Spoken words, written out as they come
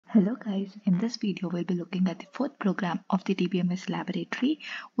Hello guys, in this video we'll be looking at the fourth program of the Dbms laboratory,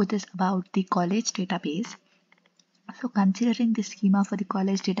 which is about the college database. So considering the schema for the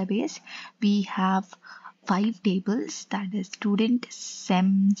college database, we have 5 tables, that is student,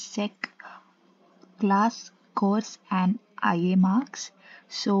 SEM, SEC, class, course and Imax.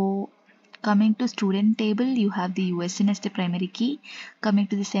 So coming to student table, you have the USN as the primary key. Coming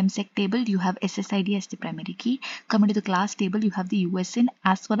to the SEMSEC table, you have SSID as the primary key. Coming to the class table, you have the USN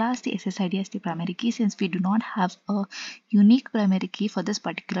as well as the SSID as the primary key. Since we do not have a unique primary key for this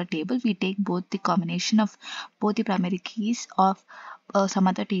particular table, we take both the combination of both the primary keys of some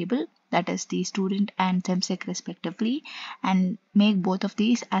other table, that is the student and SEMSEC respectively, and make both of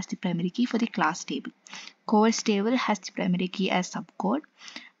these as the primary key for the class table. Course table has the primary key as subcode.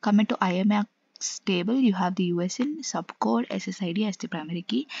 Coming to Imax table, you have the USN, subcode, SSID as the primary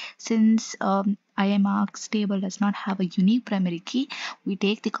key. Since Imax table does not have a unique primary key, we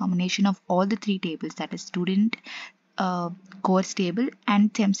take the combination of all the 3 tables, that is student, course table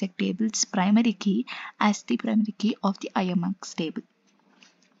and SEMSEC table's primary key as the primary key of the Imax table.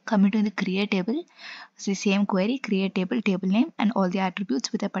 Coming to the create table, it's the same query, create table, table name and all the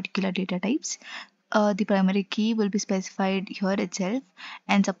attributes with a particular data types. The primary key will be specified here itself,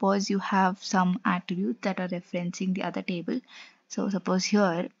 and suppose you have some attributes that are referencing the other table. So suppose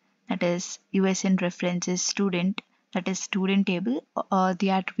here, that is USN references student, that is student table, the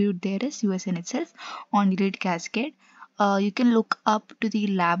attribute there is USN itself. On delete cascade, you can look up to the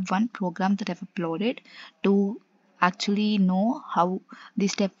lab 1 program that I've uploaded to actually know how the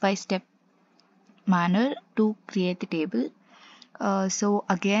step-by-step manner to create the table. So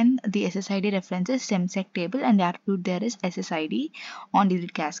again, the SSID references SEMSEC table and the attribute there is SSID on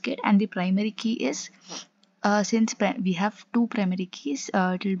delete cascade, and the primary key is since we have 2 primary keys,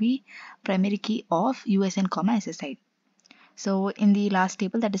 it will be primary key of USN comma SSID. So in the last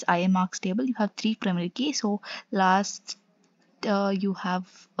table, that is Imax table, you have 3 primary keys. So last you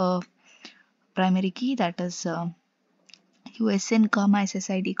have a primary key, that is USN comma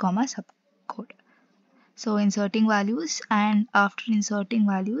SSID comma subcode. So inserting values, and after inserting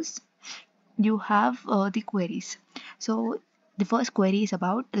values you have the queries. So the first query is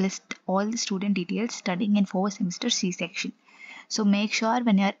about list all the student details studying in 4th semester C section. So make sure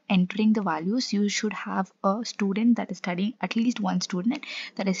when you are entering the values, you should have a student that is studying, at least one student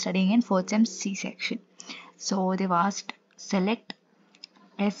that is studying in 4th sem C section. So they've asked select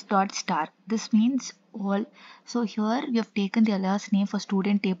S dot star. This means all. So here we have taken the alias name for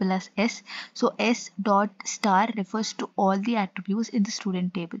student table as S. So S dot star refers to all the attributes in the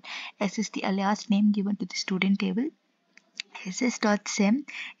student table. S is the alias name given to the student table. ss.sem,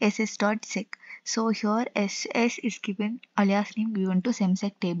 ss.sec. So here ss is given alias name given to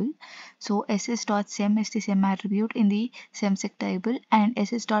SEMSEC table. So ss.sem is the SEM attribute in the SEMSEC table, and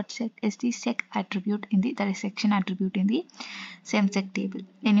ss.sec is the sec attribute in the, that is section attribute in the SEMSEC table.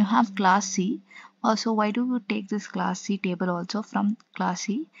 Then you have class C. Also, why do you take this class C table also from class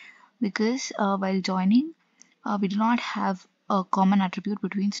C? Because while joining, we do not have a common attribute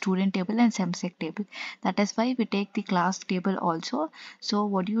between student table and SEMSEC table. That is why we take the class table also. So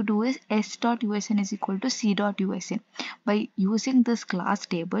what you do is s.usn is equal to c.usn. By using this class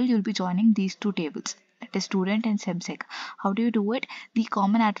table, you'll be joining these 2 tables, that is student and SEMSEC. How do you do it? The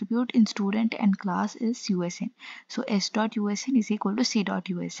common attribute in student and class is USN. So s.usn is equal to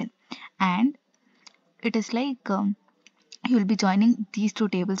c.usn, and it is like you will be joining these 2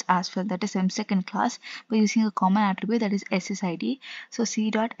 tables as well, that is SEMSEC and class, by using a common attribute, that is SSID. So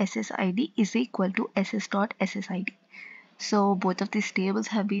c.SSID is equal to ss.SSID. So both of these tables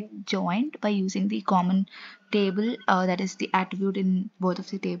have been joined by using the common table, that is the attribute in both of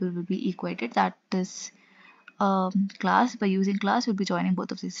the table will be equated, that is class. By using class, we'll be joining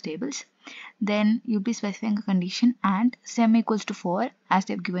both of these tables. Then you'll be specifying a condition and SEM equals to 4 as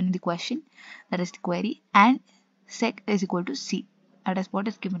they've given in the question, that is the query, and sec is equal to c, that is what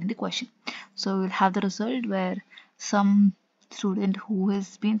is given in the question. So we'll have the result where some student who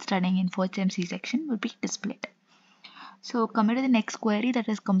has been studying in 4th sem C section will be displayed. So coming to the next query, that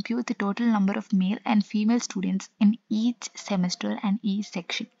is compute the total number of male and female students in each semester and each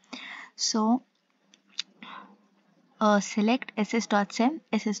section. So select ss.sem,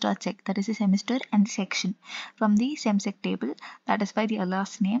 ss.sec, that is the semester and section from the SEMSEC table, that is by the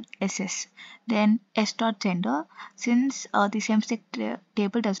alias name ss. Then s.gender, since the SEMSEC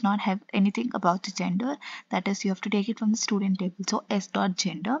table does not have anything about the gender, that is you have to take it from the student table, so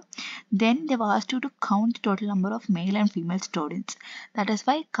s.gender. Then they've asked you to count the total number of male and female students, that is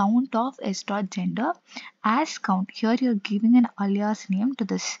why count of s.gender as count. Here you're giving an alias name to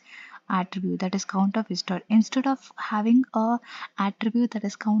this attribute, that is count of s dot. Instead of having a attribute that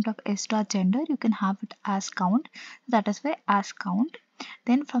is count of s dot gender, you can have it as count. That is why as count.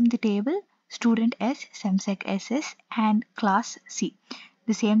 Then from the table, student S, semsec SS, and class C.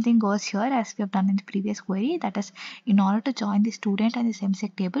 The same thing goes here as we have done in the previous query. That is, in order to join the student and the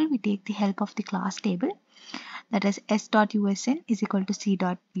semsec table, we take the help of the class table. That is, s.usn is equal to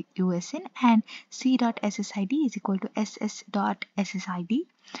c.usn and c.ssid is equal to ss.ssid.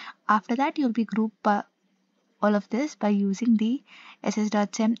 After that, you'll be grouped by all of this by using the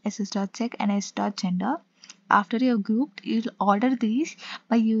ss.sem, ss.sec, and s.gender. After you've grouped, you'll order these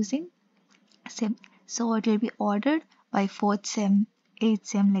by using sem. So it will be ordered by 4th sem, 8th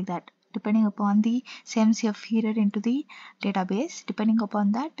sem, like that, depending upon the sems you have fed into the database. Depending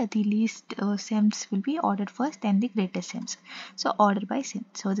upon that, the least sems will be ordered first, then the greatest sems. So order by sem.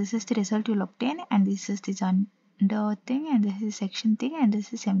 So this is the result you'll obtain, and this is the gender thing, and this is section thing, and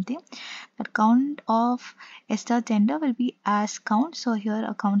this is same thing. That count of s dot gender will be as count. So here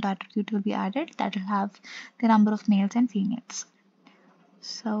a count attribute will be added that will have the number of males and females.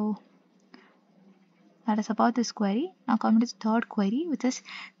 So that is about this query. Now coming to the third query, which is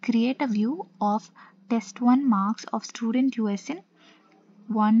create a view of test 1 marks of student USN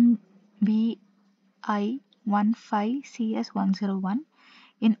 1BI15CS101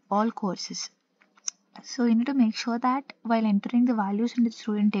 in all courses. So you need to make sure that while entering the values in the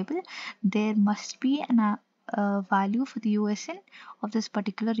student table, there must be a value for the USN of this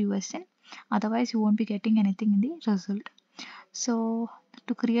particular USN. Otherwise, you won't be getting anything in the result. So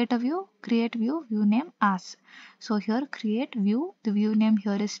to create a view, view name as. So here create view, the view name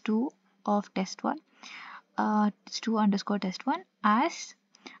here is 2 of test1, 2 underscore test1 as.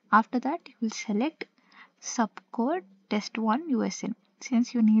 After that, you will select subcode test1 USN.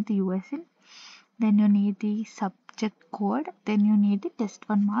 Since you need the USN, then you need the subject code, then you need the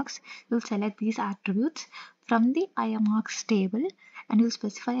test1 marks. You'll select these attributes from the Imax table and you'll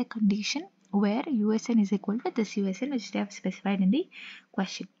specify a condition where USN is equal to this USN which they have specified in the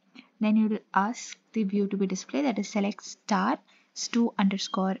question. Then you will ask the view to be displayed, that is select star stu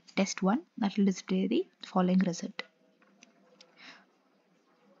underscore test1, that will display the following result.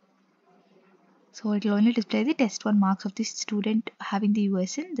 So it will only display the test1 marks of the student having the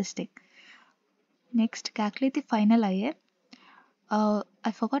USN, this thing. Next, calculate the final IA.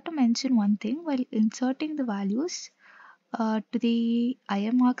 I forgot to mention one thing. While inserting the values to the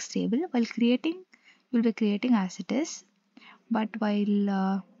Imax table, while creating, you'll be creating as it is. But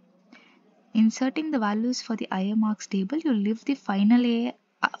while inserting the values for the Imax table, you'll leave the final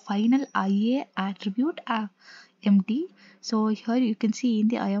IA attribute empty. So here you can see in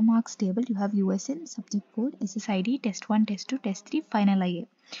the Imax table, you have USN, subject code, SSID, test1, test2, test3, final IA.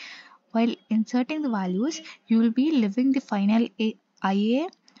 While inserting the values, you will be leaving the final IA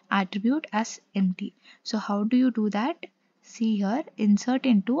attribute as empty. So how do you do that? See here, insert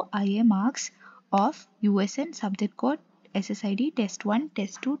into IA marks of USN, subject code, SSID, test1,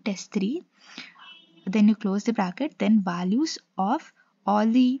 test2, test3. Then you close the bracket, then values of all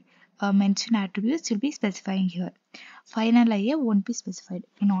the mentioned attributes will be specifying here. Final IA won't be specified.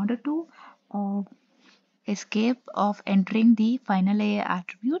 In order to escape of entering the final IA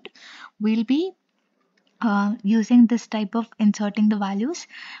attribute, we'll be using this type of inserting the values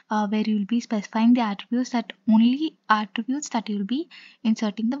where you will be specifying the attributes that you will be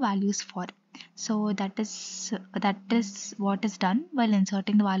inserting the values for. So that is what is done while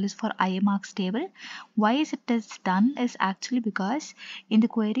inserting the values for Imax table. Why is it is done is actually because in the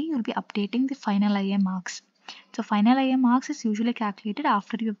query you will be updating the final IA marks. So final IA marks is usually calculated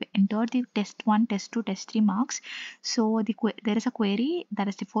after you have entered the test 1, test 2, test 3 marks. So there is a query, that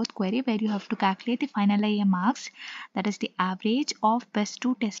is the fourth query, where you have to calculate the final IA marks, that is the average of best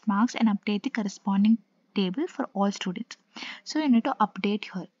 2 test marks, and update the corresponding table for all students. So you need to update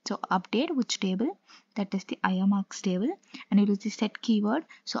here. So update which table? That is the Imax table, and you use the set keyword.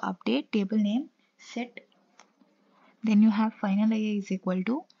 So update table name set. Then you have final IA is equal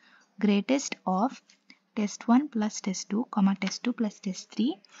to greatest of test 1 plus test 2, comma test 2 plus test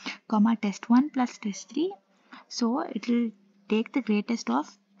 3, comma test 1 plus test 3. So it will take the greatest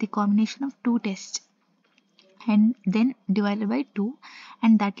of the combination of two tests and then divided by 2,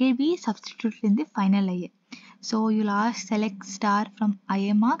 and that will be substituted in the final IA. So you'll ask select star from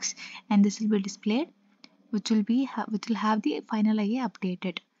IA marks, and this will be displayed, which will have the final IA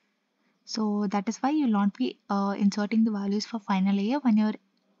updated. So that is why you'll not be inserting the values for final IA when you're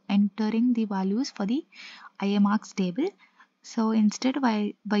entering the values for the Imax table. So instead,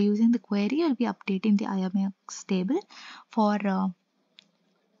 by using the query, you'll be updating the Imax table for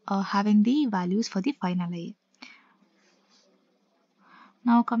having the values for the final IA.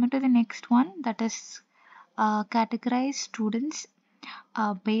 Now coming to the next one, that is categorize students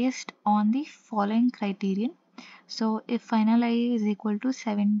based on the following criterion. So if final IA is equal to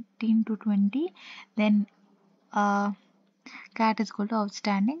 17 to 20, then CAT is equal to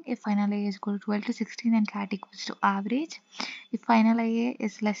outstanding. If final IA is equal to 12 to 16, then CAT equals to average. If final IA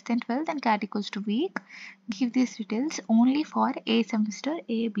is less than 12, then CAT equals to weak. Give these details only for A semester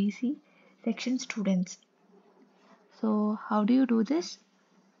A, B, C section students. So how do you do this?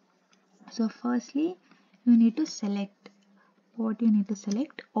 So firstly, you need to select all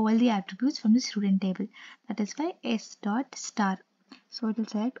the attributes from the student table. That is why S dot star. So it will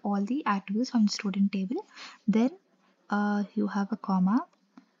select all the attributes from the student table. Then you have a comma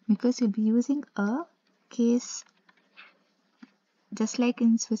because you'll be using a case, just like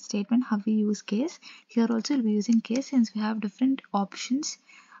in switch statement how we use case. Here also we'll be using case since we have different options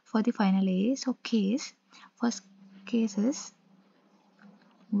for the final AA. So case, first case is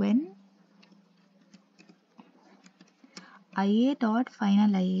when IA dot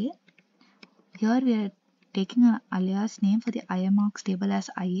final IA. Here we are taking an alias name for the Imax table as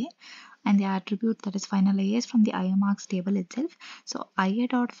IA, and the attribute that is final IA is from the Imax table itself. So IA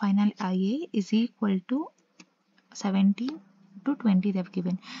dot final IA is equal to 17 to 20 they've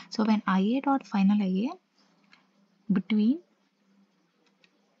given. So when IA dot final IA between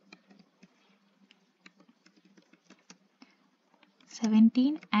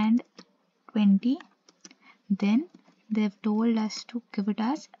 17 and 20, then they've told us to give it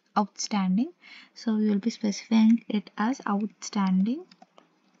as outstanding. So we will be specifying it as outstanding.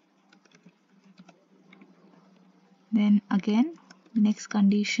 Then again, the next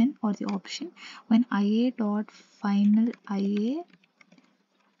condition or the option, when IA dot final IA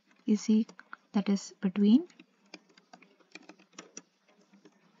is that is between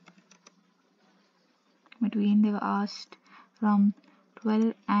they've asked from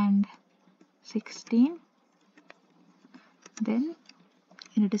 12 and 16, then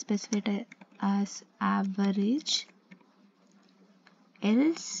you need to specify it as average,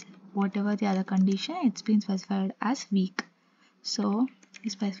 else whatever the other condition, it's been specified as weak. So you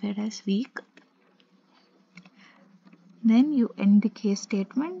specify it as weak. Then you end the case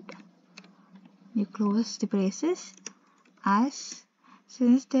statement, you close the braces. As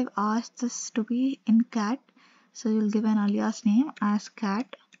since they've asked us to be in CAT, so you'll give an alias name as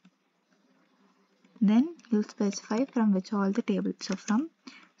CAT. Then you'll specify from which all the tables. So from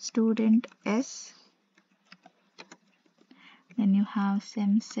student S, then you have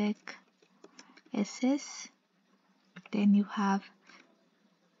SEMSEC SS, then you have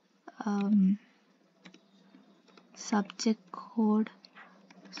subject code.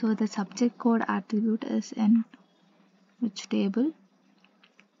 So the subject code attribute is in which table?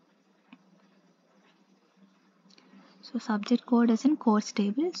 So subject code is in course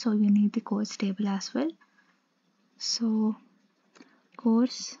table, so you need the course table as well. So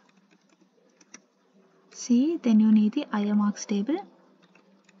course C, then you need the Imax table,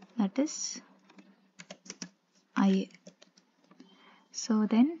 that is IA. So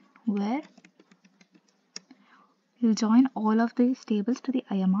then where you'll join all of these tables to the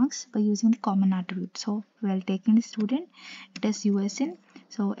Imax by using the common attribute. So while taking the student, it is USN.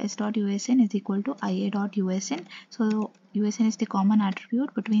 So S dot USN is equal to IA dot USN. So USN is the common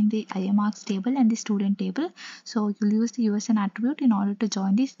attribute between the Imax table and the student table. So you'll use the USN attribute in order to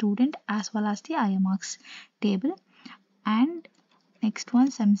join the student as well as the Imax table. And next one,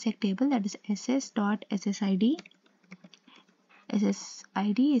 SEMSEC table, that is SS dot SSID.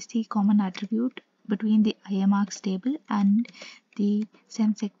 SSID is the common attribute between the Imax table and the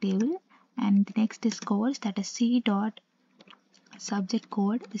SEMSEC table. And the next is course, that is C dot subject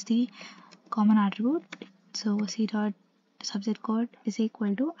code is the common attribute. So C dot subject code is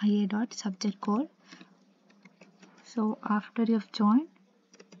equal to IA dot subject code. So after you have joined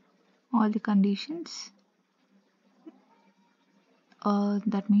all the conditions,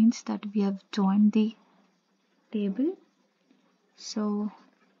 that means that we have joined the table. So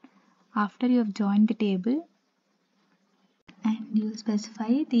after you have joined the table and you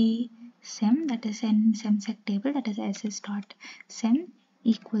specify the SEM, that is in SEMSEC table, that is SS dot SEM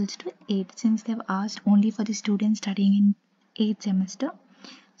equals to 8, since they have asked only for the students studying in 8th semester.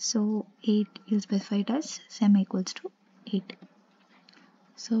 So 8 you specify it as SEM equals to 8.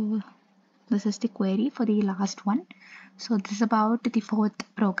 So this is the query for the last one. So this is about the 4th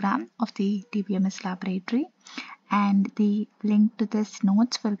program of the Dbms laboratory, and the link to this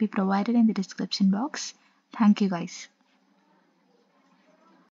notes will be provided in the description box. Thank you guys.